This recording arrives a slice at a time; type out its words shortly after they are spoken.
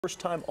First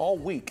time all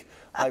week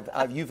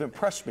you've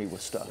impressed me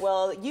with stuff.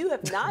 Well, you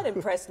have not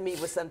impressed me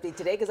with something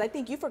today because I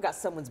think you forgot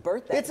someone's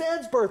birthday. It's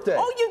Ed's birthday.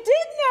 Oh, you did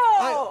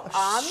know.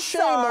 I'm shame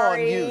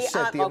sorry. on you,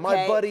 Cynthia. Okay.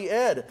 My buddy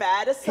Ed.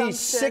 Bad assumption. He's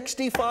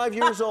 65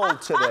 years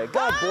old today.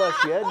 God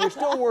bless you, Ed. You're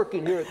still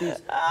working here at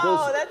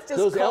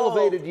those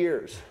elevated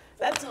years.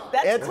 That's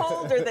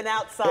colder than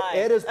outside.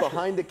 Ed is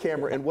behind the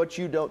camera, and what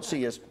you don't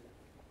see is,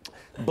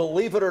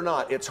 believe it or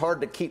not, it's hard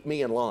to keep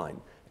me in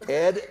line.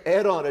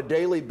 Ed on a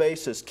daily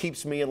basis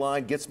keeps me in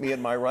line, gets me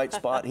in my right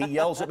spot. He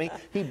yells at me.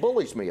 He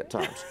bullies me at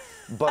times.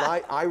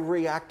 But I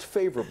react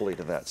favorably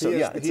to that. So he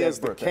has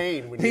the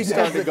cane when you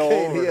start to go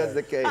over. He has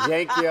the cane.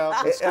 Yank you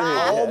out the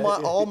screen.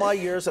 All my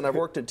years, and I've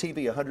worked in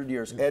TV 100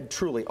 years, Ed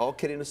truly, all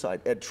kidding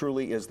aside, Ed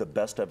truly is the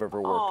best I've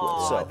ever worked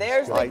with. So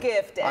there's the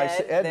gift,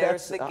 Ed.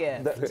 There's the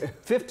gift.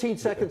 15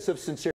 seconds of sincerity.